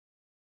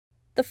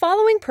The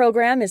following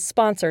program is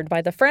sponsored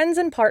by the friends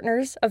and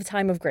partners of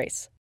Time of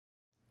Grace.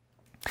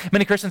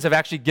 Many Christians have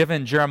actually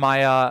given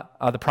Jeremiah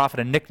the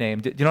prophet a nickname.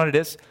 Do you know what it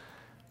is?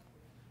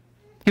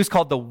 He was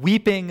called the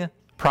Weeping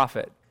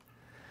Prophet.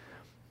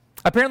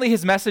 Apparently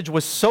his message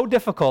was so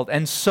difficult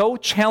and so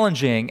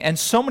challenging, and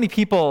so many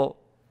people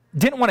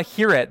didn't want to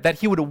hear it, that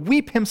he would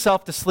weep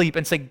himself to sleep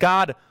and say,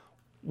 God,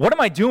 what am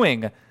I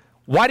doing?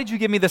 Why did you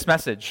give me this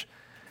message?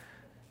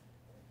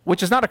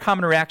 Which is not a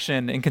common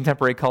reaction in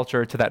contemporary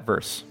culture to that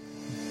verse.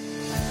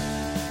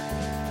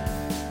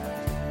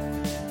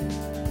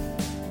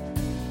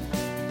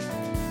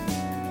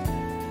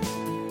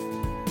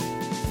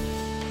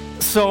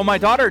 So my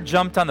daughter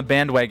jumped on the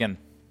bandwagon.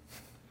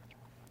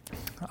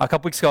 A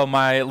couple weeks ago,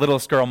 my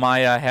littlest girl,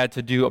 Maya, had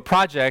to do a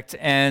project,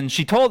 and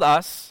she told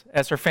us,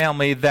 as her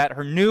family, that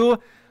her new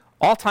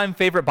all-time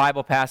favorite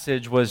Bible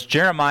passage was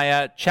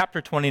Jeremiah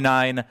chapter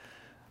 29,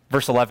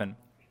 verse 11.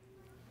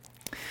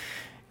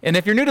 And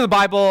if you're new to the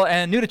Bible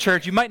and new to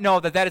church, you might know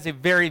that that is a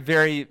very,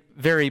 very,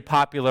 very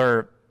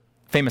popular,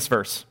 famous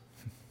verse.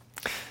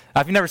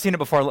 If you've never seen it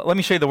before, let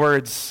me show you the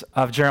words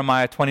of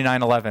Jeremiah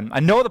 29:11. I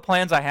know the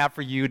plans I have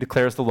for you,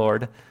 declares the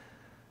Lord.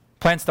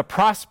 Plans to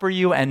prosper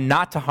you and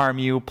not to harm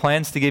you.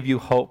 Plans to give you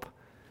hope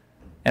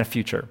and a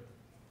future.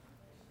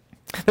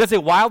 That is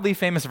a wildly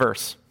famous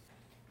verse.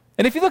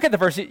 And if you look at the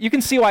verse, you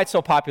can see why it's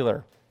so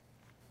popular.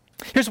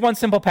 Here's one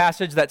simple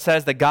passage that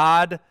says that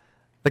God,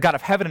 the God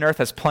of heaven and earth,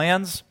 has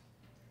plans.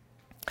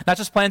 Not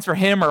just plans for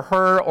him or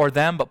her or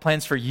them, but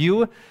plans for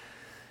you.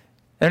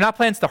 They're not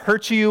plans to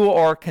hurt you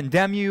or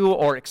condemn you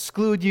or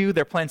exclude you.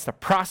 They're plans to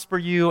prosper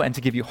you and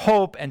to give you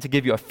hope and to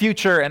give you a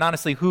future. And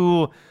honestly,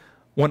 who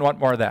wouldn't want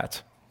more of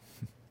that?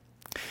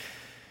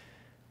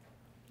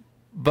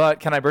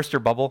 But can I burst your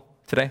bubble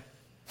today?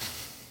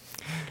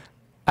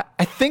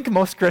 I think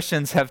most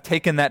Christians have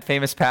taken that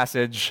famous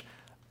passage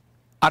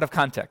out of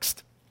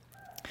context.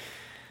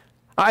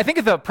 I think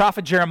if the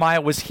prophet Jeremiah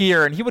was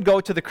here and he would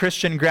go to the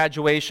Christian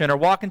graduation or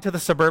walk into the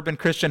suburban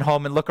Christian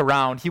home and look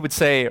around, he would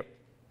say,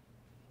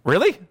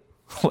 really?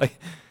 Like,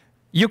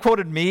 you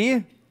quoted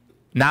me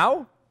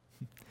now?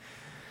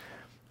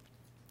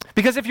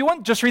 Because if you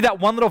wouldn't just read that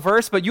one little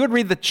verse, but you would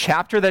read the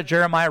chapter that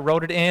Jeremiah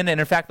wrote it in, and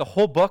in fact the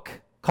whole book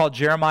called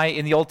Jeremiah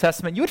in the Old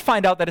Testament, you would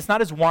find out that it's not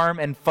as warm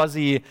and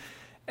fuzzy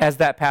as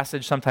that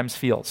passage sometimes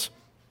feels.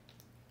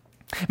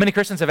 Many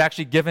Christians have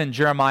actually given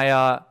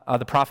Jeremiah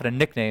the prophet a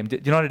nickname. Do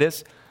you know what it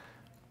is?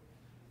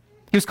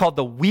 He was called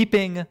the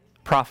Weeping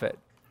Prophet.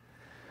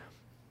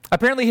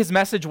 Apparently his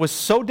message was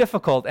so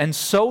difficult and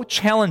so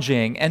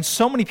challenging, and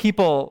so many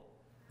people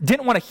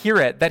didn't want to hear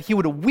it, that he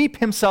would weep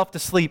himself to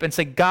sleep and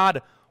say,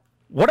 God,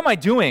 what am I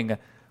doing?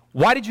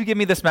 Why did you give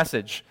me this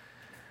message?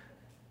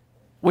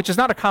 Which is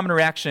not a common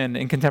reaction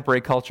in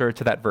contemporary culture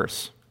to that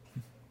verse.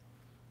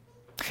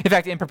 In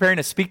fact, in preparing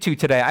to speak to you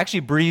today, I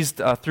actually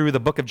breezed through the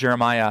book of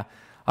Jeremiah,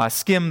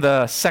 skimmed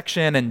the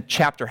section and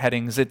chapter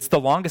headings. It's the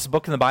longest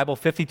book in the Bible,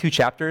 52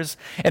 chapters.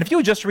 And if you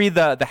would just read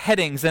the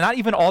headings and not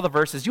even all the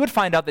verses, you would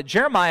find out that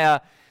Jeremiah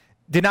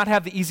did not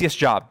have the easiest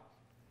job.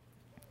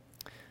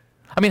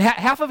 I mean,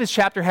 half of his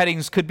chapter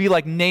headings could be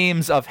like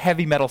names of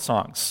heavy metal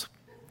songs.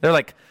 They're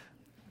like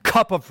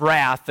Cup of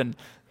Wrath and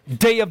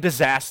Day of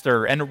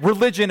Disaster and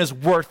Religion is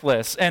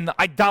Worthless and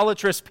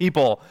Idolatrous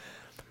People.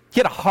 He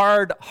had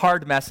a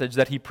hard message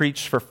that he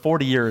preached for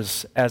 40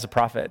 years as a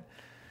prophet.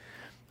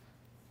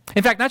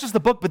 In fact, not just the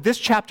book, but this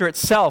chapter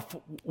itself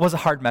was a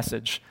hard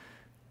message.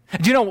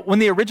 Do you know, when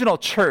the original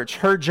church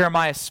heard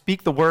Jeremiah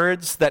speak the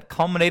words that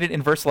culminated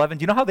in verse 11,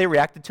 do you know how they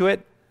reacted to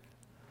it?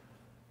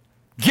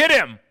 Get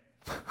him!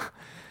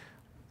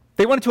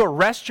 They wanted to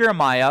arrest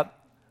Jeremiah,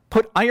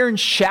 put iron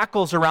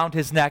shackles around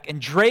his neck,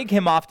 and drag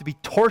him off to be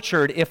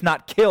tortured, if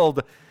not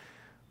killed,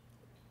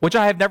 which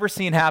I have never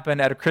seen happen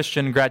at a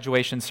Christian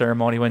graduation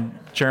ceremony when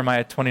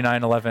Jeremiah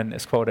 29:11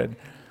 is quoted.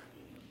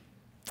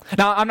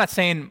 Now, I'm not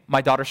saying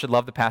my daughter should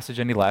love the passage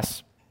any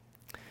less.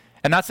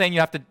 I'm not saying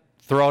you have to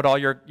throw out all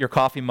your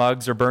coffee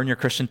mugs or burn your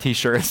Christian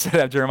t-shirts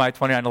of Jeremiah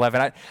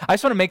 29:11. I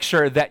just want to make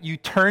sure that you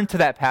turn to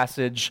that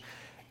passage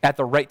at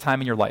the right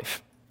time in your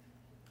life.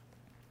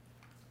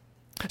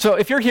 So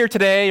if you're here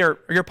today or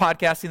you're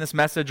podcasting this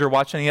message or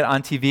watching it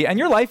on TV and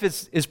your life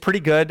is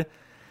pretty good,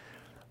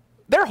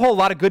 there are a whole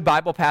lot of good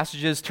Bible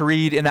passages to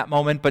read in that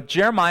moment, but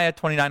Jeremiah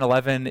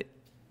 29:11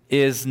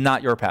 is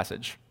not your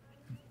passage.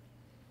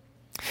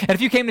 And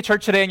if you came to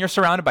church today and you're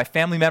surrounded by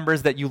family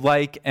members that you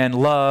like and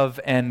love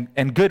and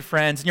good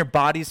friends and your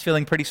body's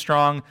feeling pretty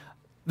strong,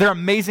 there are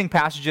amazing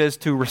passages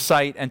to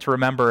recite and to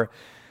remember,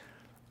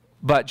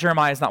 but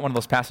Jeremiah is not one of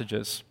those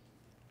passages.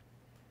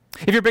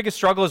 If your biggest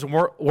struggle is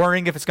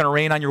worrying if it's going to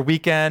rain on your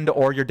weekend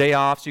or your day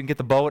off so you can get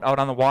the boat out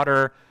on the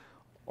water,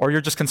 or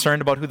you're just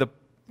concerned about who the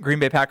Green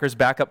Bay Packers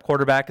backup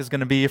quarterback is going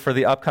to be for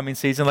the upcoming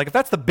season, like if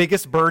that's the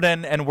biggest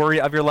burden and worry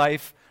of your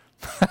life,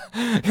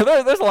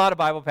 there's a lot of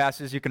Bible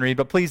passages you can read,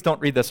 but please don't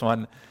read this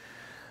one.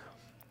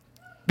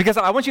 Because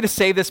I want you to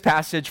save this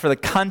passage for the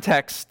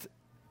context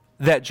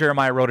that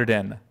Jeremiah wrote it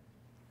in.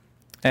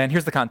 And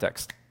here's the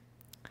context.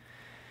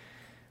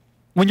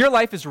 When your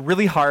life is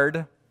really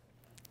hard,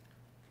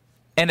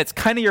 and it's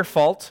kind of your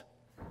fault,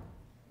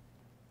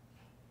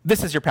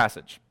 this is your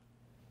passage.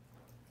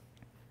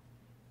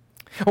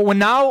 When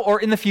now or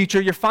in the future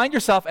you find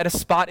yourself at a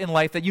spot in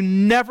life that you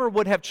never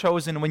would have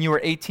chosen when you were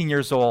 18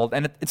 years old,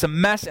 and it's a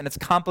mess and it's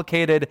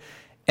complicated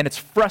and it's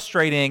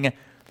frustrating,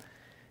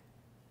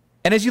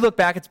 and as you look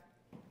back, it's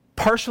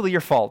partially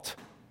your fault.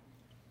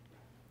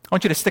 I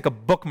want you to stick a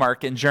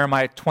bookmark in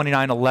Jeremiah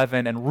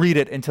 29:11 and read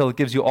it until it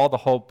gives you all the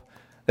hope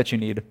that you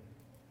need.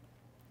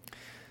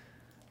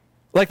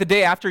 Like the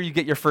day after you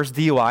get your first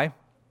DUI,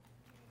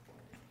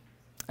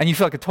 and you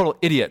feel like a total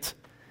idiot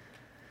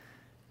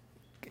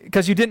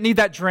because you didn't need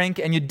that drink,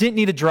 and you didn't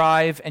need to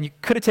drive, and you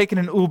could have taken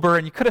an Uber,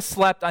 and you could have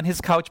slept on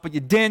his couch, but you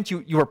didn't.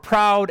 You were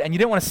proud, and you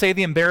didn't want to say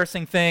the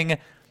embarrassing thing,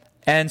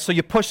 and so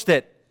you pushed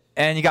it,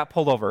 and you got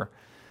pulled over.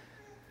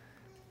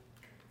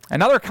 And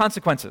now there are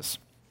consequences.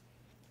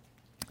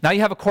 Now you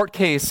have a court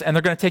case, and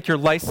they're going to take your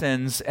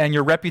license, and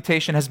your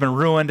reputation has been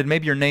ruined, and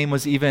maybe your name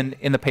was even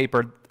in the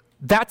paper.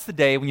 That's the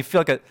day when you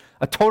feel like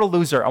a total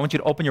loser. I want you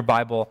to open your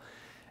Bible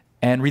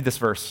and read this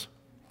verse.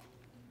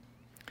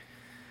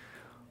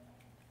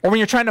 Or when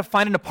you're trying to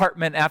find an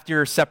apartment after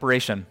your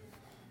separation.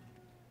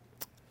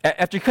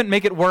 After you couldn't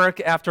make it work,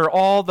 after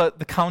all the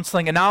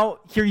counseling, and now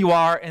here you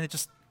are, and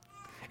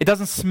it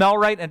doesn't smell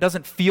right, and it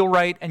doesn't feel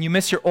right, and you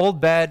miss your old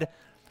bed,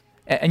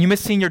 and you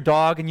miss seeing your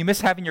dog, and you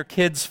miss having your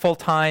kids full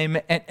time,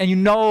 and you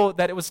know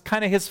that it was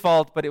kind of his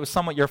fault, but it was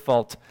somewhat your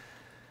fault.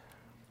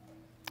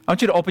 I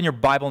want you to open your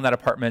Bible in that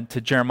apartment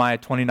to Jeremiah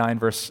 29,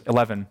 verse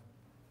 11.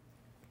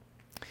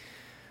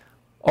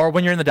 Or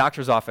when you're in the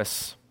doctor's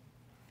office,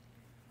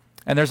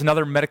 and there's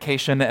another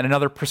medication and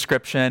another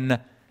prescription,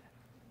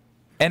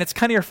 and it's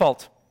kind of your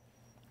fault.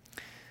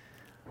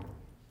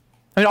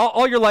 I mean,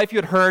 all your life you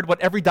had heard what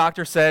every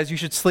doctor says: you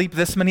should sleep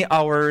this many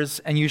hours,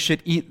 and you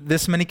should eat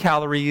this many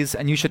calories,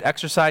 and you should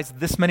exercise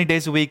this many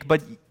days a week,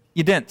 but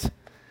you didn't.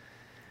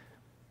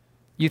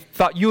 You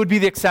thought you would be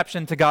the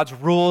exception to God's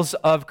rules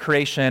of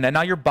creation, and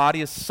now your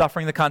body is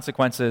suffering the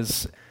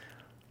consequences.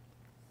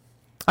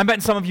 I'm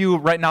betting some of you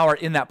right now are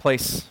in that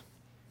place.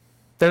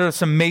 There are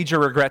some major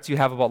regrets you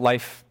have about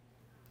life.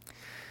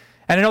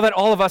 And I know that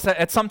all of us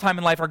at some time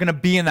in life are going to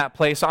be in that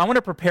place, so I want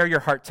to prepare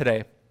your heart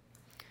today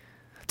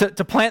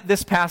to plant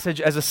this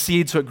passage as a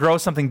seed so it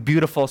grows something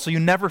beautiful, so you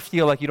never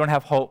feel like you don't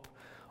have hope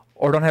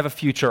or don't have a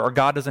future or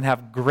God doesn't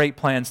have great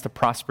plans to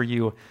prosper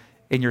you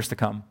in years to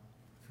come.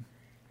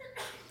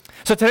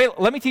 So today,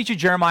 let me teach you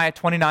Jeremiah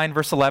 29,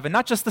 verse 11,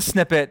 not just the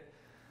snippet,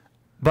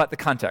 but the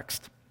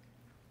context.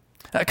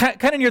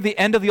 Kind of near the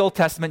end of the Old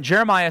Testament,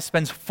 Jeremiah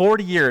spends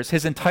 40 years,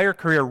 his entire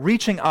career,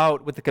 reaching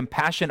out with the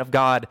compassion of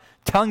God,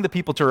 telling the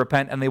people to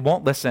repent, and they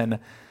won't listen.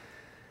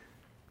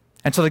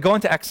 And so they go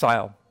into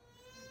exile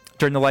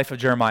during the life of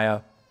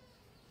Jeremiah.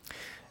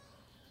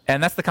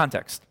 And that's the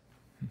context.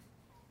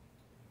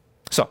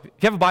 So if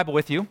you have a Bible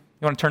with you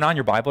want to turn on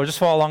your Bible, or just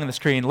follow along on the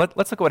screen, let's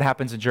look at what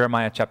happens in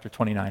Jeremiah chapter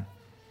 29.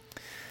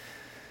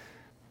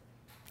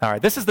 All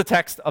right, this is the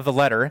text of the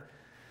letter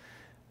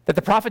that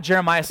the prophet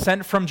Jeremiah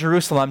sent from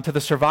Jerusalem to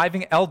the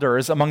surviving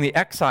elders among the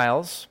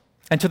exiles,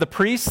 and to the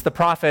priests, the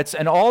prophets,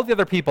 and all the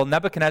other people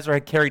Nebuchadnezzar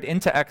had carried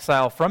into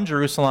exile from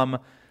Jerusalem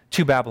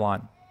to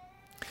Babylon.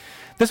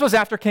 This was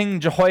after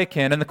King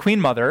Jehoiakim and the queen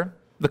mother,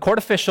 the court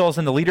officials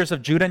and the leaders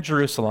of Judah and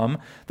Jerusalem,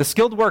 the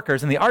skilled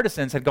workers and the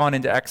artisans had gone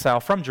into exile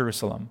from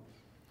Jerusalem.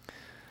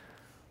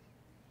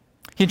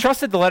 He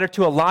entrusted the letter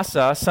to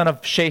Elasah, son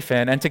of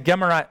Shaphan, and to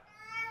Gemariah.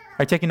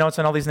 Are you taking notes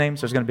on all these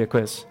names? There's going to be a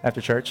quiz after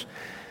church.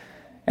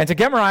 And to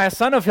Gemariah,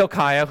 son of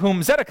Hilkiah,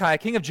 whom Zedekiah,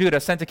 king of Judah,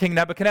 sent to King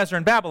Nebuchadnezzar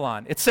in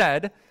Babylon. It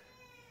said,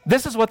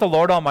 "This is what the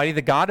Lord Almighty,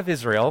 the God of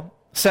Israel,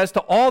 says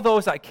to all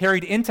those I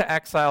carried into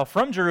exile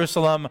from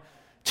Jerusalem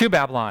to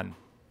Babylon."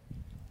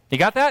 You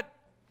got that?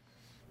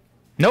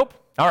 Nope?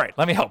 All right,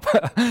 let me help.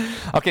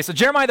 Okay, so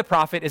Jeremiah the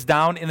prophet is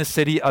down in the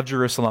city of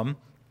Jerusalem,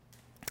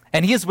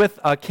 and he is with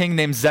a king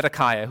named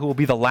Zedekiah, who will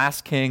be the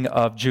last king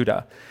of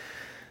Judah.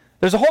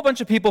 There's a whole bunch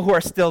of people who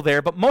are still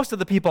there, but most of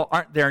the people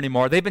aren't there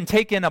anymore. They've been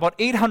taken about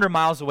 800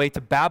 miles away to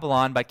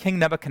Babylon by King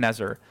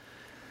Nebuchadnezzar.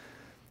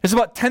 There's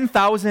about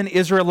 10,000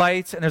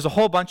 Israelites, and there's a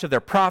whole bunch of their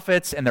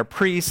prophets and their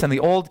priests and the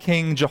old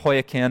king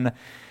Jehoiakim.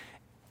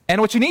 And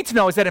what you need to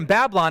know is that in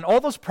Babylon, all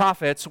those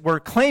prophets were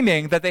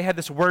claiming that they had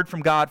this word from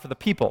God for the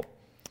people.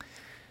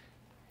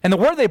 And the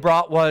word they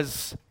brought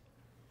was,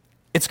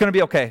 it's going to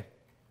be okay.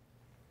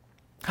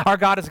 Our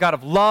God is a God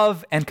of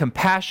love and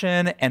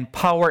compassion and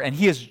power, and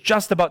he is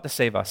just about to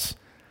save us.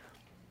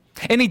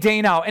 Any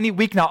day now, any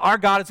week now, our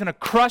God is going to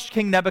crush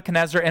King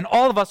Nebuchadnezzar, and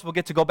all of us will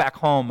get to go back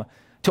home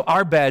to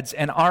our beds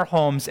and our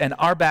homes and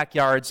our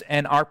backyards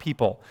and our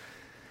people.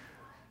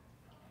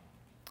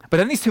 But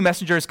then these two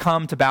messengers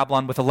come to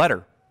Babylon with a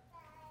letter.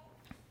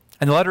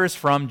 And the letter is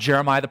from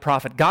Jeremiah the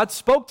prophet. God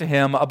spoke to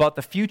him about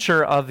the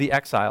future of the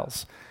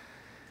exiles.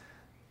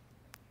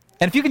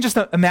 And if you can just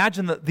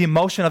imagine the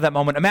emotion of that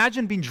moment,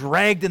 imagine being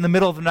dragged in the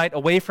middle of the night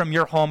away from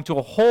your home to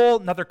a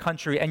whole other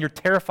country, and you're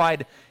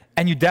terrified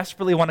and you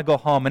desperately want to go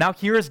home. And now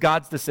here is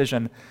God's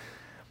decision.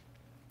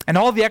 And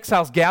all the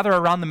exiles gather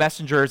around the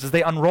messengers as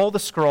they unroll the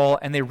scroll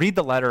and they read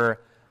the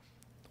letter.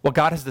 what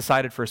God has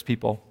decided for his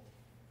people.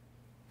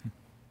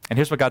 And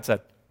here's what God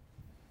said.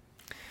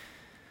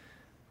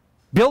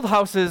 Build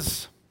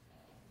houses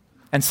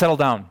and settle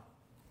down.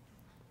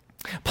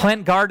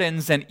 Plant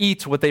gardens and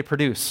eat what they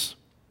produce.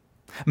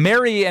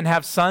 Marry and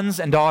have sons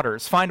and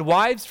daughters. Find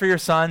wives for your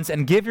sons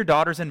and give your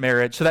daughters in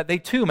marriage so that they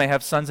too may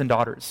have sons and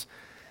daughters.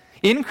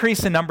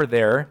 Increase in number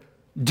there,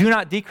 do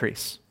not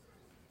decrease.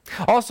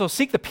 Also,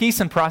 seek the peace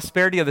and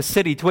prosperity of the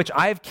city to which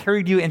I have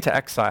carried you into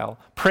exile.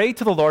 Pray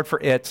to the Lord for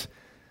it,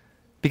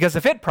 because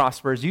if it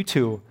prospers, you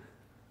too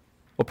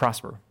will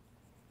prosper.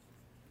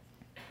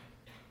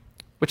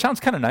 Which sounds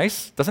kind of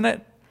nice, doesn't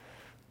it?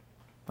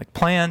 Like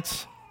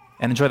plant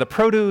and enjoy the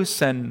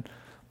produce and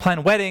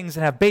plan weddings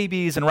and have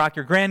babies and rock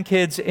your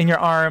grandkids in your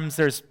arms.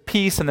 There's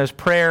peace and there's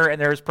prayer and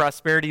there's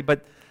prosperity.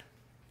 But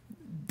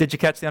did you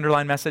catch the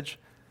underlying message?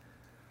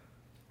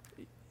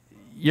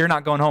 You're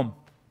not going home.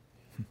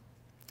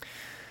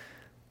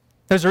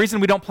 There's a reason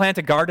we don't plant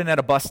a garden at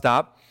a bus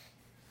stop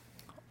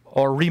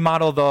or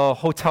remodel the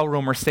hotel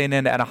room we're staying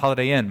in at a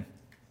Holiday Inn,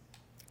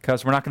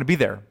 because we're not going to be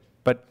there.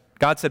 But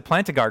God said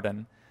plant a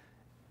garden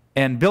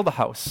and build a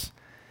house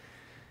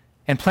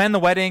and plan the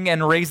wedding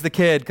and raise the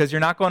kid, because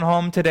you're not going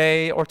home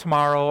today or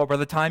tomorrow or by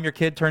the time your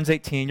kid turns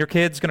 18. Your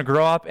kid's going to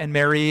grow up and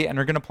marry, and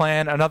you're going to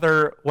plan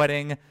another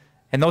wedding,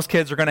 and those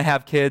kids are going to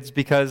have kids,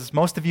 because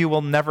most of you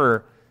will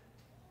never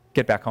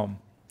get back home.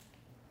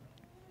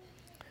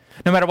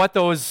 No matter what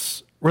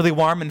those really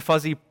warm and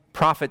fuzzy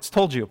prophets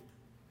told you.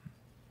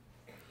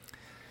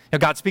 Now,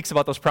 God speaks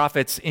about those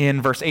prophets in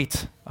verse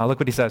 8. Look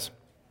what he says.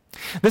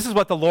 This is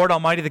what the Lord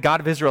Almighty, the God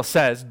of Israel,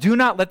 says. Do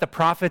not let the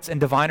prophets and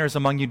diviners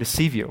among you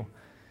deceive you.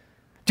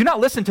 Do not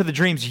listen to the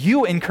dreams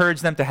you encourage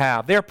them to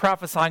have. They are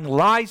prophesying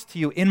lies to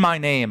you in my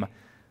name.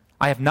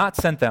 I have not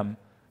sent them,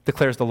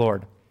 declares the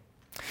Lord.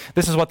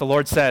 This is what the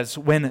Lord says.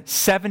 When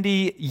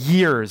 70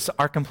 years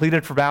are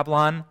completed for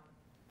Babylon,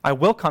 I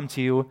will come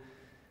to you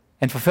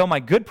and fulfill my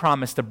good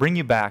promise to bring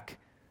you back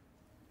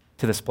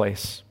to this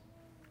place.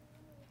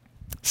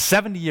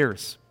 70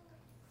 years,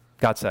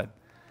 God said.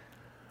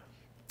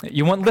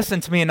 You won't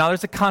listen to me, and now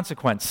there's a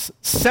consequence.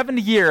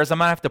 70 years, I'm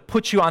going to have to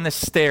put you on this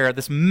stair,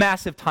 this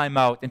massive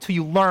timeout, until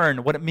you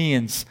learn what it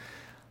means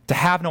to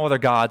have no other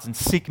gods and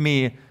seek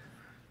me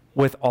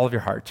with all of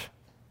your heart.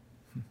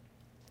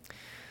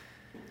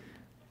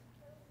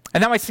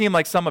 And that might seem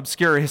like some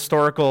obscure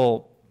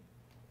historical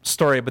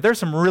story, but there's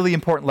some really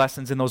important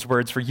lessons in those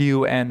words for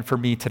you and for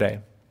me today.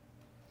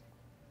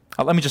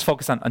 Let me just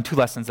focus on two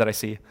lessons that I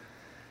see.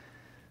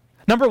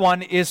 Number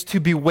one is to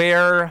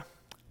beware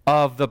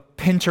of the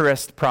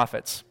Pinterest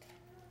prophets.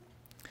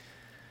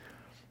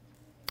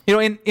 You know,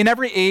 in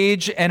every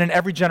age and in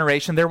every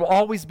generation, there will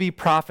always be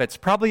prophets,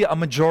 probably a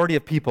majority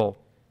of people,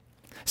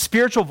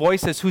 spiritual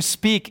voices who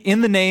speak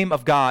in the name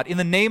of God, in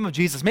the name of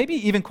Jesus, maybe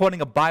even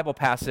quoting a Bible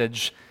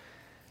passage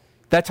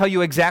that tell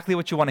you exactly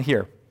what you want to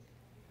hear.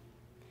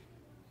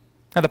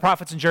 Now, the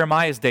prophets in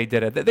Jeremiah's day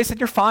did it. They said,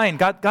 you're fine.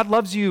 God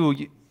loves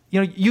you.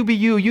 You be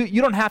you.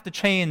 You don't have to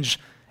change,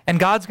 and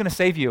God's going to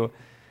save you.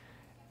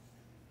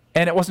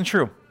 And it wasn't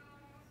true.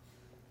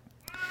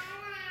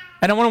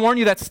 And I want to warn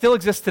you that still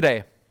exists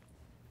today.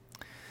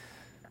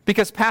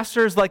 Because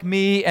pastors like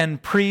me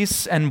and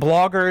priests and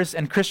bloggers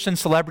and Christian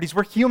celebrities,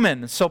 we're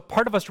human. So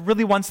part of us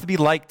really wants to be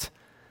liked.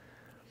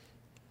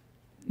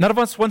 None of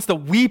us wants to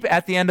weep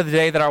at the end of the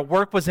day that our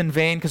work was in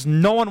vain, because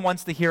no one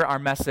wants to hear our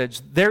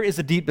message. There is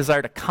a deep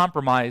desire to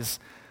compromise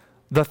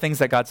the things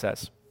that God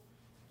says.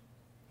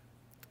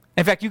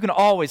 In fact, you can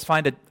always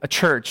find a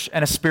church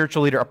and a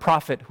spiritual leader, a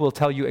prophet, who will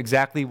tell you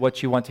exactly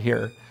what you want to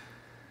hear.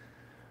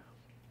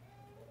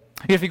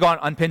 If you go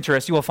on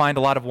Pinterest, you will find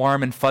a lot of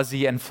warm and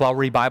fuzzy and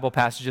flowery Bible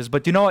passages,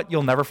 but do you know what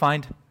you'll never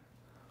find?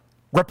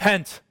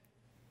 Repent.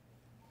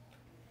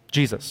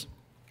 Jesus.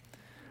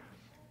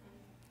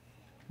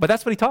 But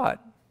that's what he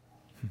taught.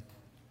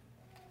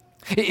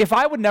 If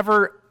I would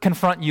never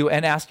confront you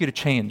and ask you to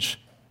change,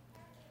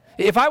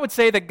 if I would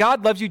say that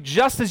God loves you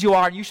just as you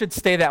are and you should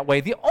stay that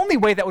way, the only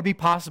way that would be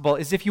possible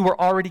is if you were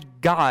already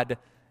God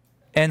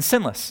and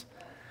sinless.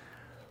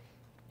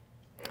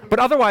 But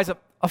otherwise,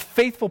 a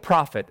faithful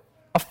prophet,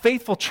 a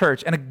faithful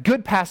church, and a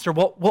good pastor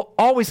will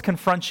always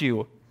confront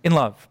you in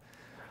love.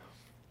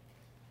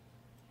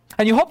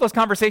 And you hope those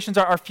conversations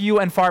are few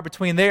and far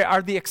between. They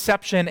are the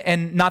exception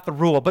and not the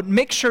rule. But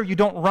make sure you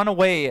don't run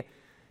away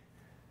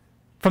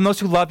from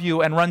those who love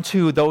you and run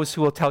to those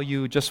who will tell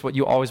you just what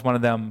you always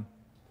wanted them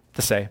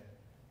to say.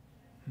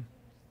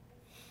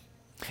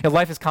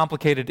 Life is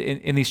complicated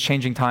in these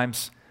changing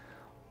times,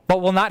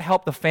 but will not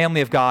help the family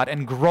of God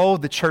and grow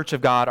the church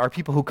of God are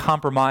people who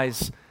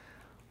compromise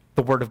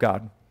the Word of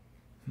God.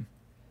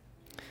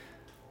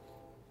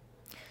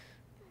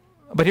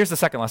 But here's the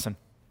second lesson.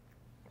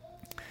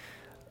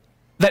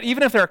 That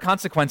even if there are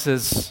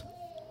consequences,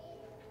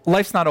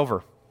 life's not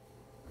over.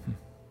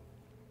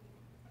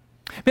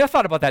 I mean, I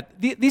thought about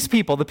that. These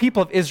people, the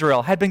people of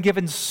Israel, had been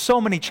given so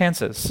many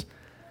chances.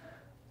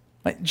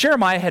 Like,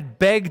 Jeremiah had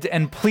begged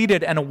and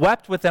pleaded and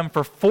wept with them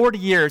for 40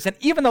 years, and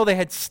even though they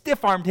had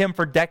stiff-armed him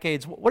for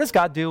decades, what does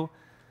God do?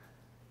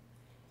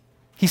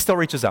 He still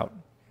reaches out.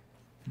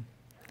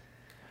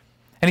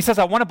 And he says,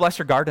 I want to bless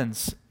your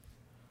gardens,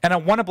 and I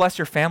want to bless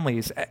your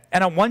families,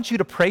 and I want you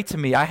to pray to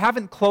me. I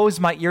haven't closed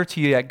my ear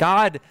to you yet.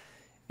 God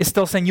is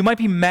still saying, you might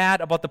be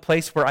mad about the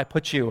place where I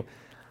put you,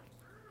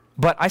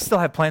 but I still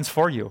have plans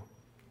for you.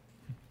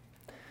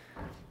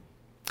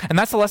 And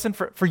that's a lesson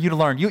for you to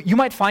learn. You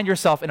might find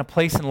yourself in a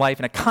place in life,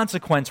 in a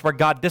consequence where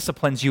God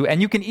disciplines you,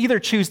 and you can either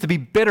choose to be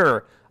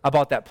bitter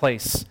about that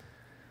place,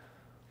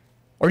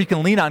 or you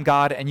can lean on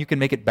God and you can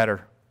make it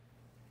better.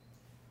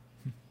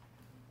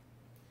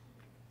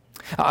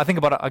 I think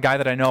about a guy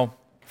that I know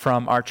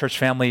from our church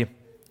family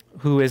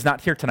who is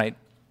not here tonight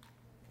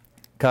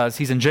because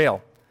he's in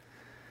jail.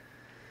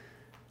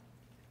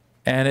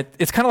 And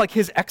it's kind of like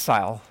his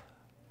exile.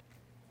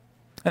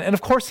 And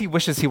of course he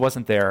wishes he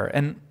wasn't there.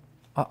 And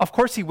of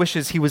course he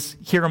wishes he was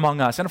here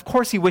among us. And of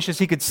course he wishes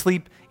he could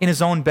sleep in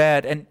his own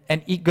bed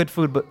and eat good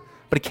food, but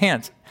he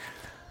can't.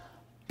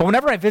 But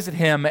whenever I visit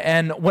him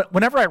and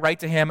whenever I write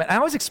to him, and I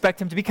always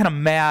expect him to be kind of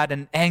mad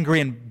and angry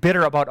and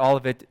bitter about all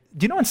of it,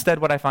 do you know instead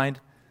what I find?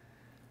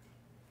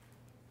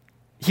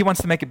 He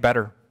wants to make it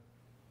better.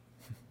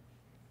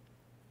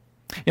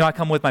 You know, I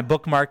come with my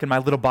bookmark and my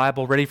little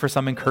Bible ready for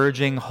some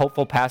encouraging,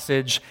 hopeful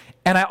passage,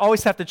 and I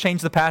always have to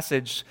change the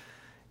passage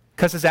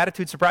because his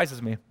attitude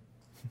surprises me.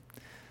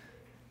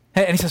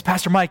 And he says,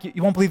 Pastor Mike,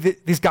 you won't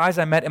believe these guys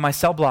I met in my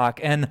cell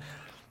block, and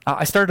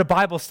I started a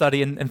Bible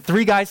study, and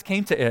 3 guys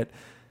came to it,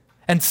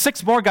 and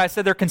 6 more guys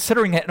said they're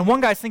considering it, and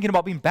 1 guy's thinking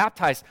about being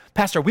baptized.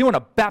 Pastor, we want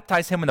to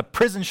baptize him in the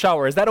prison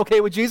shower. Is that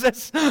okay with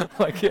Jesus?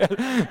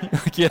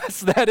 Yes,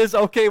 that is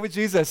okay with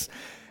Jesus.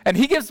 And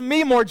he gives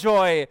me more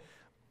joy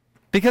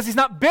because he's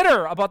not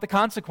bitter about the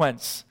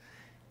consequence.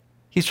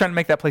 He's trying to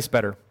make that place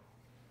better.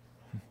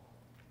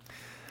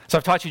 So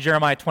I've taught you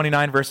Jeremiah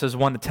 29, verses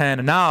 1 to 10,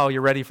 and now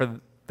you're ready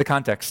for the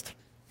context.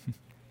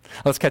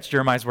 Let's catch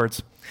Jeremiah's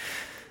words.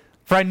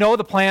 For I know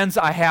the plans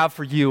I have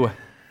for you,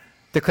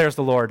 declares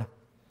the Lord.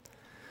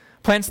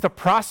 Plans to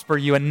prosper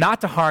you and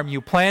not to harm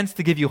you, plans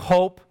to give you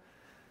hope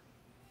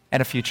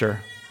and a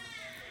future.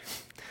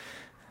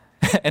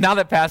 And now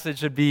that passage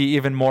should be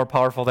even more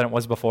powerful than it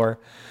was before.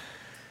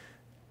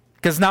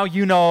 Because now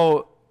you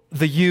know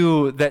the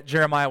you that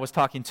Jeremiah was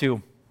talking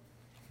to.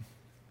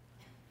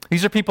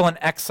 These are people in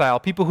exile,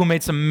 people who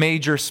made some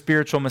major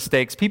spiritual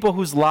mistakes, people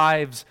whose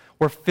lives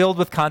were filled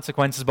with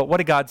consequences. But what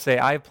did God say?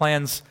 I have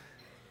plans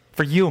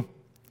for you,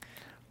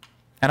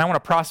 and I want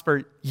to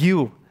prosper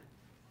you,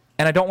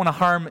 and I don't want to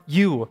harm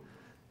you,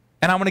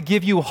 and I want to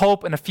give you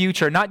hope and a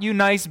future. Not you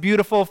nice,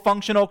 beautiful,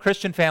 functional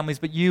Christian families,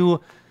 but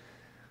you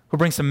who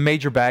bring some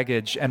major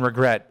baggage and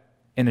regret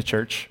in the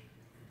church.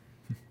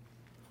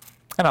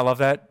 And I love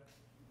that,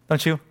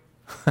 don't you?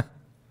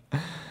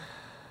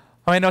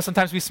 I know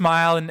sometimes we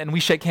smile and we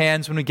shake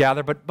hands when we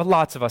gather, but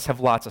lots of us have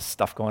lots of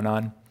stuff going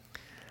on.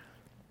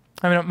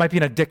 I mean, it might be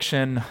an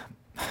addiction.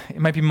 It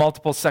might be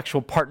multiple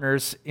sexual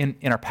partners in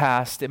our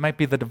past. It might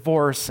be the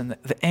divorce and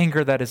the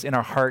anger that is in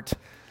our heart.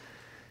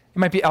 It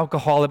might be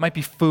alcohol. It might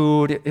be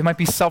food. It might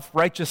be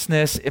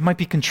self-righteousness. It might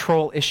be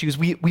control issues.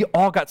 We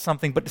all got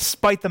something, but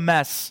despite the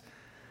mess,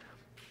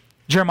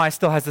 Jeremiah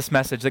still has this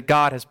message that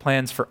God has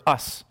plans for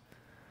us.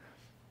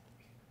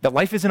 That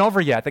life isn't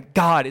over yet, that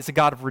God is a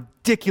God of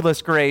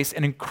ridiculous grace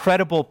and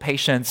incredible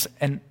patience,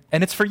 and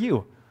it's for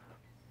you.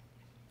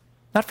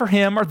 Not for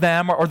him or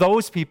them or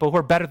those people who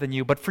are better than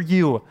you, but for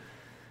you.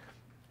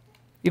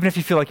 Even if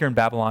you feel like you're in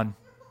Babylon.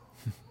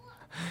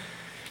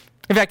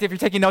 In fact, if you're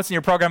taking notes in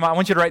your program, I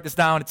want you to write this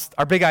down. It's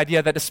our big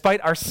idea that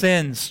despite our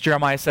sins,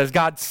 Jeremiah says,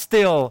 God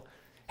still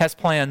has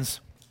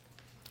plans.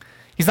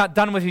 He's not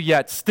done with you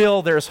yet.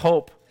 Still, there's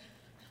hope.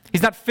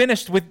 He's not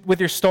finished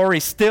with your story.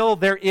 Still,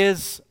 there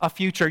is a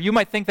future. You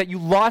might think that you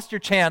lost your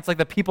chance like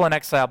the people in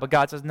exile, but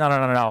God says,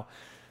 no.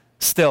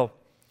 Still.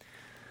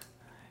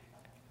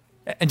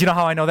 And do you know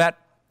how I know that?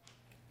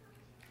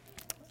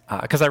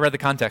 Because I read the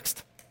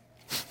context.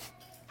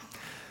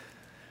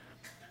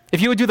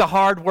 If you would do the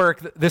hard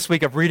work this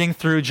week of reading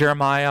through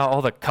Jeremiah,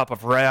 all the cup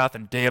of wrath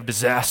and day of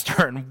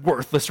disaster and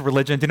worthless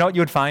religion, do you know what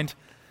you would find?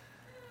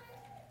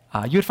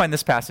 You would find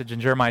this passage in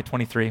Jeremiah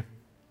 23.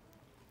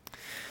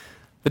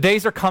 The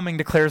days are coming,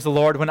 declares the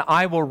Lord, when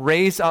I will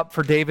raise up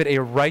for David a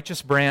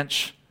righteous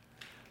branch,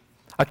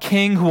 a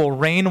king who will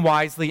reign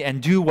wisely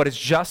and do what is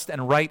just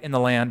and right in the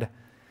land.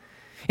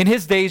 In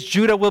his days,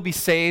 Judah will be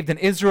saved and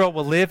Israel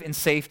will live in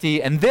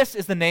safety, and this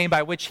is the name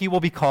by which he will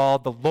be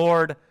called, the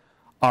Lord,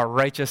 our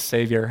righteous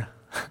Savior.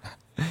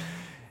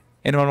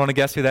 Anyone want to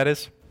guess who that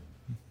is?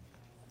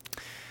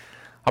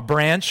 A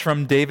branch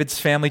from David's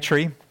family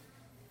tree.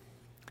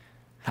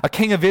 A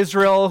king of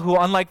Israel who,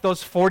 unlike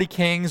those 40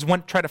 kings,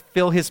 wouldn't try to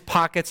fill his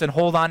pockets and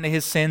hold on to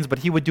his sins, but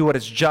he would do what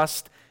is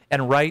just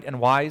and right and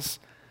wise.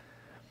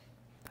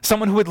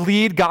 Someone who would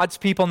lead God's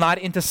people not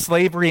into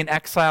slavery and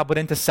exile, but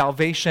into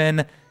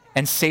salvation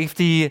and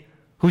safety,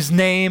 whose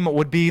name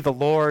would be the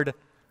Lord,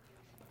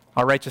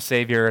 our righteous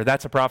Savior.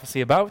 That's a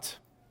prophecy about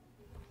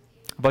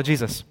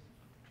Jesus.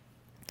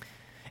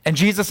 And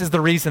Jesus is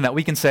the reason that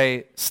we can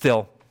say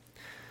still.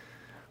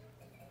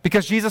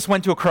 Because Jesus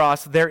went to a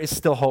cross, there is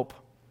still hope.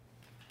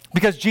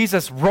 Because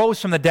Jesus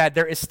rose from the dead,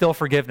 there is still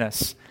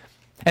forgiveness.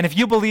 And if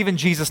you believe in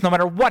Jesus, no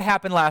matter what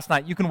happened last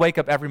night, you can wake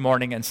up every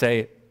morning and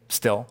say,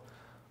 still,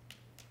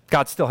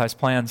 God still has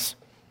plans.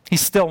 He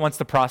still wants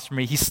to prosper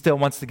me. He still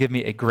wants to give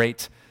me a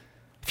great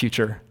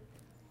future.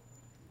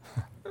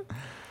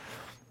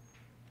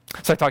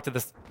 So I talked to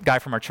this guy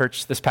from our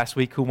church this past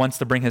week who wants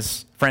to bring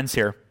his friends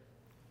here.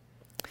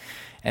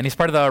 And he's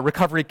part of the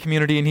recovery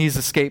community, and he's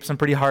escaped some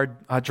pretty hard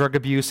drug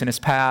abuse in his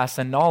past,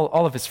 and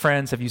all of his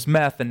friends have used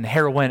meth and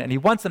heroin, and he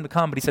wants them to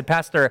come, but he said,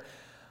 Pastor,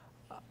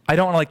 I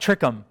don't want to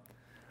trick them.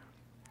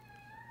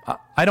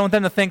 I don't want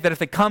them to think that if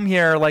they come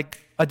here,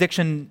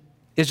 addiction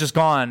is just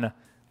gone,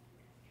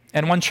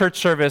 and one church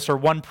service or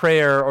one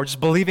prayer or just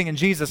believing in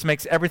Jesus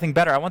makes everything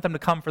better. I want them to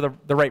come for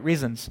the right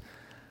reasons.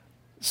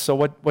 So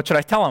what should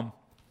I tell them?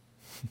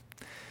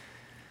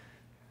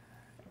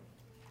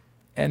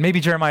 And maybe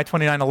Jeremiah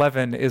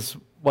 29:11 is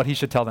what he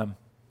should tell them.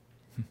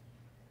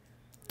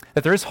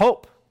 That there is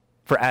hope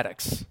for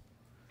addicts.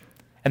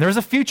 And there is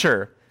a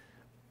future,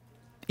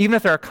 even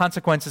if there are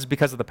consequences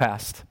because of the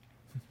past.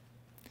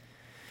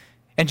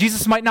 And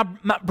Jesus might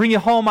not bring you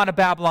home out of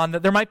Babylon,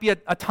 that there might be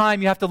a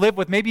time you have to live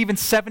with, maybe even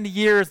 70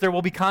 years there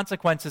will be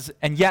consequences,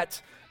 and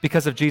yet,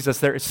 because of Jesus,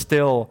 there is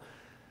still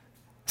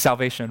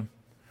salvation.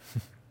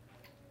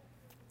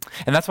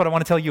 And that's what I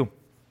want to tell you.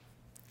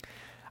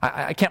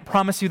 I can't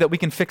promise you that we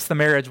can fix the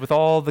marriage with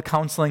all the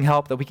counseling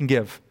help that we can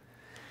give.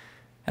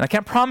 And I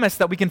can't promise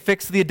that we can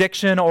fix the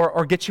addiction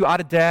or get you out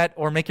of debt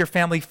or make your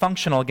family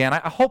functional again.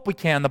 I hope we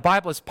can. The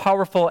Bible is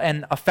powerful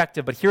and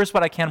effective, but here's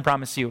what I can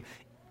promise you.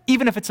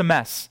 Even if it's a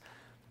mess,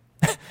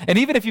 and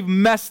even if you've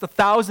messed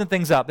 1,000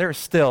 things up, there is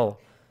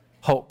still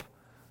hope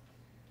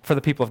for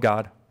the people of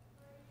God.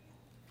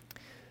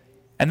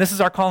 And this is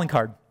our calling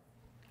card.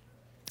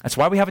 That's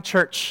why we have a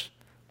church.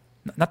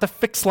 Not to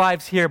fix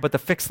lives here, but to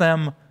fix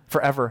them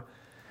forever.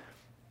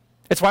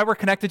 It's why we're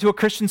connected to a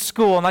Christian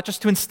school, not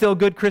just to instill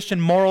good Christian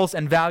morals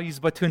and values,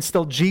 but to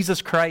instill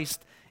Jesus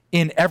Christ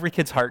in every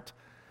kid's heart.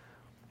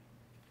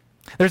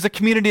 There's a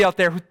community out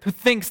there who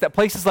thinks that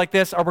places like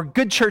this are where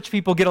good church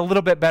people get a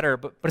little bit better,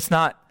 but it's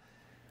not.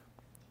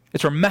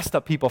 It's where messed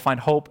up people find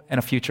hope and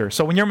a future.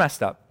 So when you're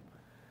messed up,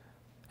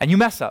 and you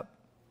mess up,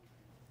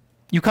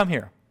 you come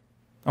here,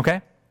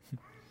 okay?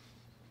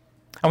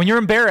 And when you're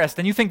embarrassed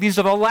and you think these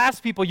are the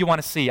last people you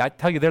want to see, I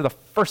tell you, they're the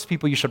first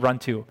people you should run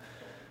to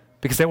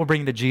because they will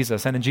bring you to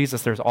Jesus. And in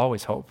Jesus, there's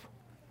always hope.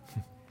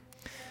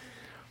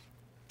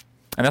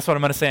 And that's what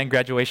I'm going to say on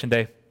graduation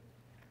day.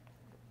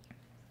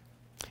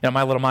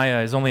 My little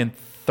Maya is only in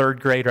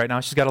 3rd grade right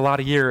now. She's got a lot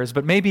of years.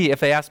 But maybe if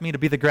they ask me to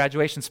be the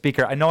graduation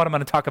speaker, I know what I'm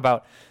going to talk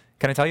about.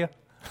 Can I tell you?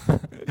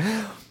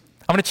 I'm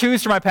going to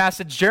choose for my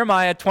passage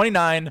Jeremiah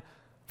 29,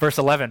 verse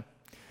 11.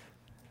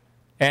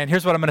 And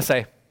here's what I'm going to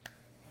say.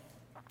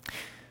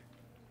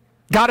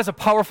 God has a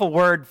powerful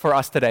word for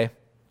us today.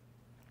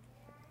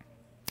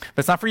 But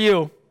it's not for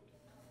you,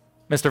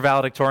 Mr.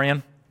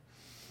 Valedictorian,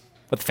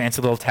 with the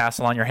fancy little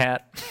tassel on your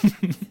hat.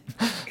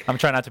 I'm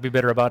trying not to be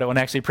bitter about it when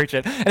I actually preach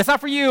it. And it's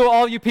not for you,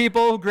 all you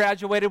people who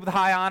graduated with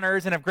high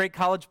honors and have great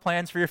college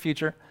plans for your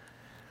future.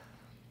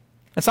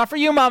 It's not for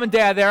you, mom and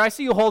dad there. I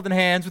see you holding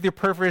hands with your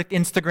perfect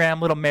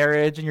Instagram little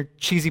marriage and your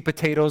cheesy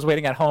potatoes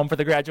waiting at home for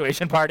the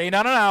graduation party.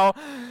 No.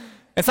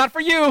 It's not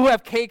for you who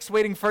have cakes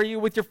waiting for you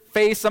with your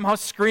face somehow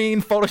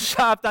screened,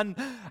 photoshopped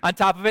on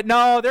top of it.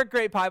 No, they're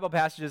great Bible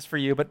passages for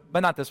you, but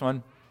not this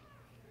one.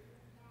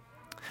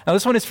 Now,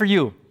 this one is for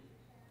you,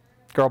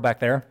 girl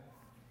back there,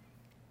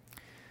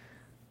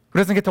 who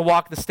doesn't get to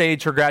walk the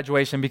stage for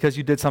graduation because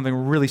you did something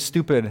really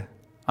stupid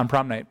on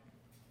prom night.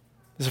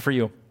 This is for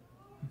you.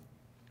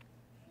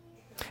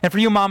 And for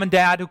you, mom and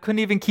dad, who couldn't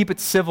even keep it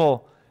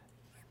civil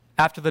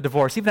after the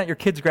divorce, even at your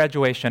kid's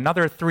graduation. Now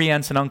there are 3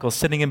 aunts and uncles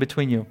sitting in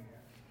between you.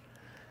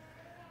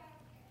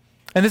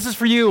 And this is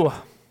for you,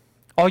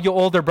 all you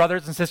older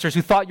brothers and sisters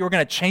who thought you were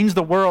going to change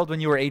the world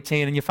when you were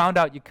 18 and you found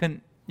out you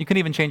couldn't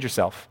even change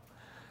yourself.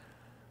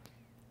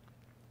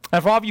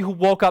 And for all of you who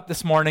woke up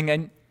this morning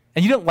and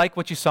you didn't like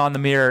what you saw in the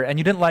mirror and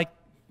you didn't like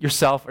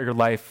yourself or your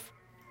life,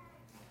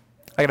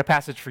 I got a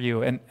passage for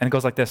you, and it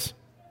goes like this.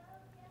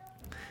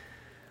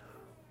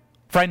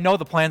 For I know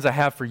the plans I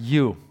have for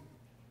you,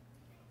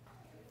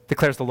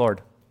 declares the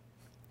Lord.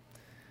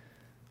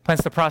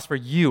 Plans to prosper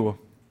you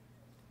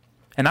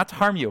and not to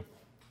harm you.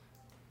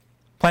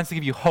 Plans to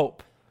give you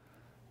hope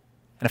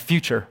and a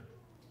future.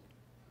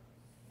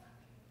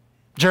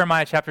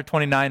 Jeremiah chapter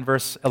 29,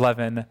 verse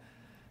 11,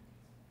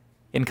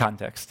 in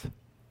context.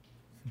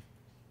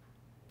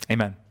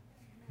 Amen.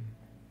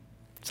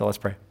 So let's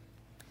pray.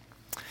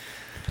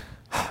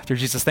 Dear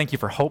Jesus, thank you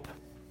for hope.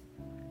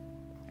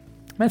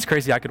 Man, it's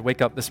crazy I could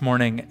wake up this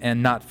morning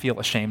and not feel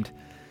ashamed.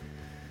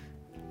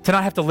 To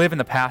not have to live in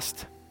the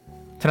past.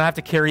 To not have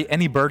to carry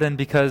any burden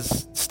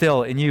because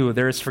still in you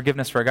there is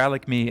forgiveness for a guy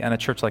like me and a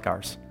church like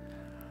ours.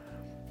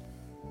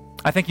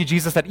 I thank you,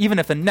 Jesus, that even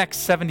if the next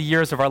 70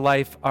 years of our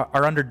life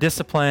are under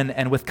discipline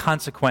and with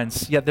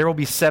consequence, yet there will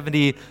be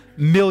 70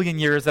 million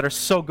years that are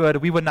so good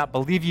we would not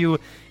believe you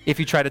if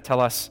you try to tell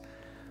us.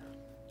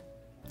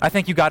 I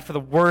thank you, God, for the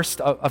worst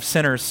of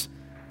sinners,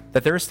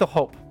 that there is still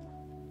hope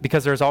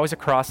because there is always a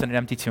cross and an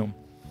empty tomb.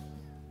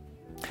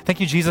 Thank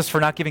you, Jesus,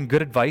 for not giving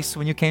good advice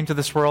when you came to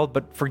this world,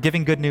 but for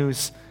giving good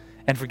news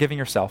and for giving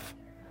yourself.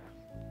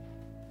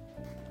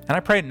 And I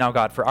pray now,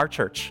 God, for our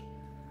church.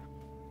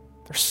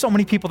 There's so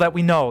many people that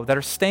we know that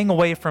are staying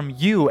away from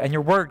you and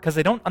your word because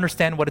they don't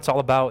understand what it's all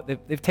about.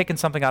 They've taken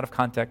something out of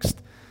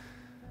context.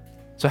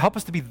 So help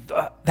us to be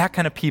that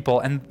kind of people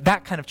and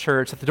that kind of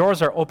church, that the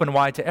doors are open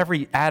wide to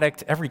every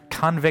addict, every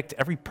convict,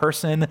 every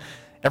person,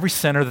 every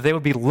sinner, that they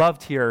would be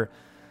loved here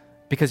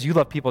because you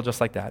love people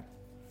just like that.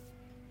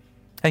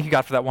 Thank you,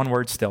 God, for that one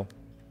word, still.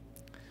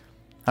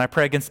 And I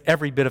pray against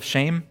every bit of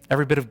shame,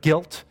 every bit of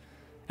guilt,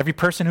 every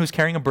person who's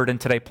carrying a burden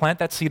today. Plant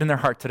that seed in their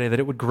heart today that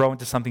it would grow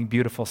into something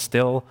beautiful.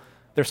 Still,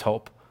 there's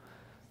hope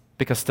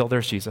because still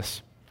there's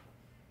Jesus.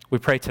 We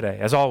pray today,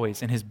 as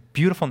always, in his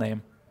beautiful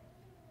name.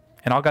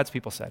 And all God's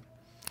people said,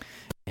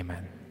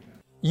 amen.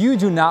 You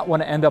do not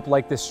want to end up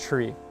like this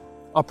tree,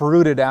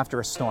 uprooted after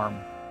a storm.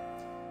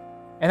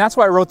 And that's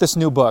why I wrote this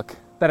new book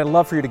that I'd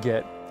love for you to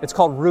get. It's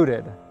called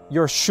Rooted,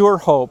 Your Sure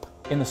Hope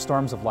in the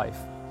Storms of Life.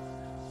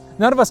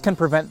 None of us can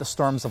prevent the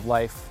storms of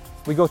life.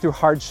 We go through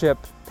hardship,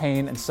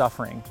 pain, and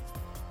suffering.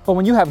 But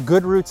when you have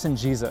good roots in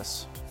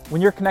Jesus,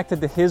 when you're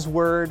connected to his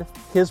word,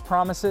 his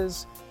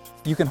promises,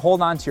 you can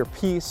hold on to your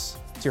peace,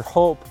 to your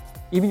hope,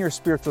 even your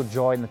spiritual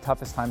joy in the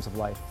toughest times of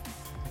life.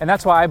 And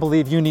that's why I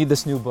believe you need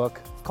this new book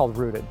called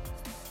Rooted.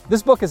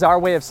 This book is our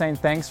way of saying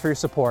thanks for your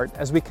support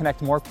as we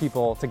connect more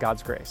people to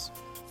God's grace.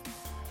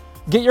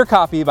 Get your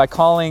copy by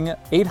calling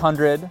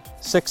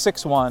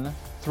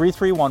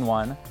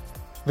 800-661-3311,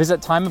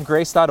 visit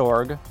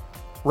timeofgrace.org,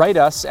 write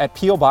us at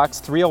P.O. Box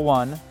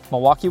 301,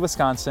 Milwaukee,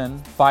 Wisconsin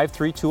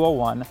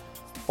 53201,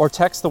 or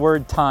text the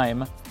word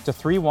TIME to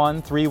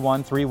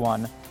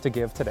 313131 to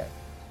give today.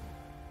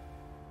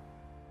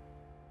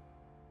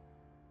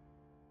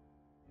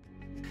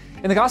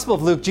 In the Gospel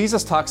of Luke,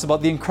 Jesus talks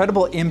about the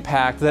incredible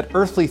impact that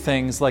earthly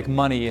things like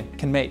money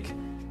can make.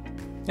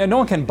 Now, no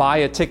one can buy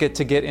a ticket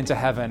to get into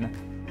heaven,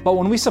 but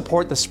when we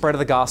support the spread of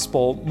the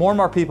gospel, more and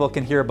more people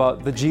can hear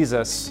about the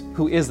Jesus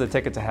who is the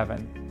ticket to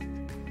heaven.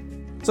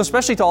 So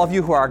especially to all of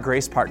you who are our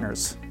Grace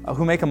partners,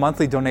 who make a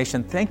monthly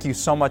donation, thank you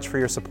so much for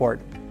your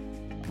support.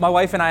 My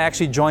wife and I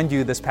actually joined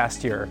you this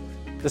past year,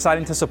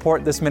 deciding to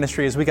support this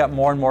ministry as we got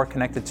more and more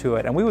connected to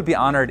it, and we would be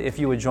honored if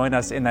you would join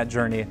us in that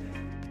journey.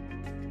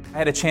 I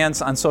had a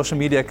chance on social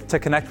media to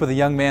connect with a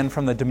young man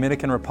from the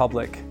Dominican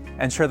Republic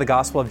and share the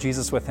gospel of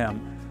Jesus with him.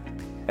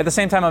 At the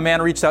same time, a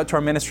man reached out to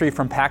our ministry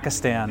from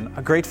Pakistan,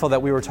 grateful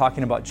that we were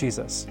talking about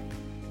Jesus.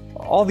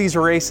 All these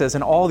races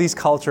and all these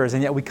cultures,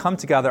 and yet we come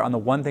together on the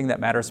one thing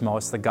that matters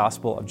most, the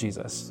gospel of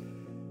Jesus.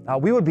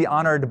 We would be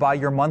honored by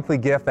your monthly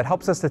gift that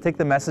helps us to take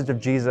the message of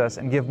Jesus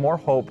and give more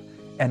hope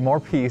and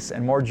more peace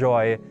and more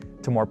joy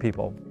to more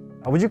people.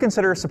 Would you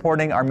consider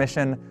supporting our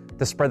mission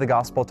to spread the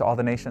gospel to all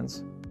the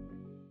nations?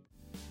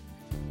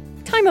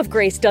 Time of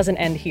Grace doesn't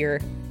end here.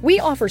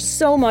 We offer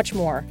so much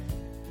more.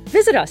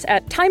 Visit us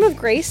at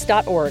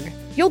timeofgrace.org.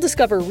 You'll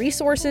discover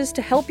resources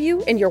to help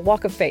you in your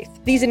walk of faith.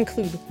 These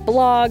include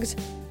blogs,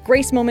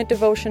 Grace Moment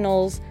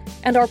devotionals,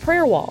 and our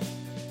prayer wall.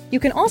 You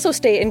can also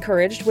stay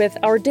encouraged with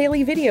our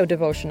daily video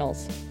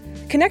devotionals.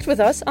 Connect with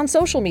us on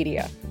social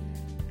media.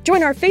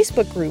 Join our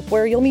Facebook group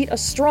where you'll meet a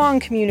strong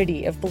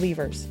community of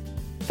believers.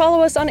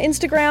 Follow us on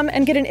Instagram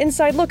and get an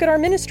inside look at our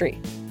ministry.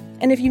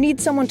 And if you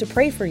need someone to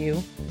pray for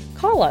you,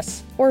 call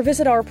us or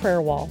visit our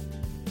prayer wall.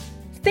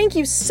 Thank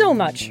you so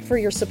much for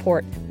your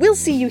support. We'll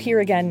see you here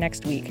again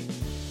next week.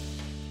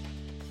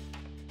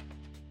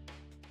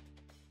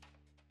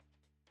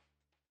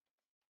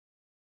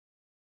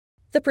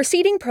 The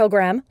preceding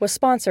program was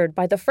sponsored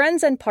by the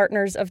Friends and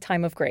Partners of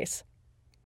Time of Grace.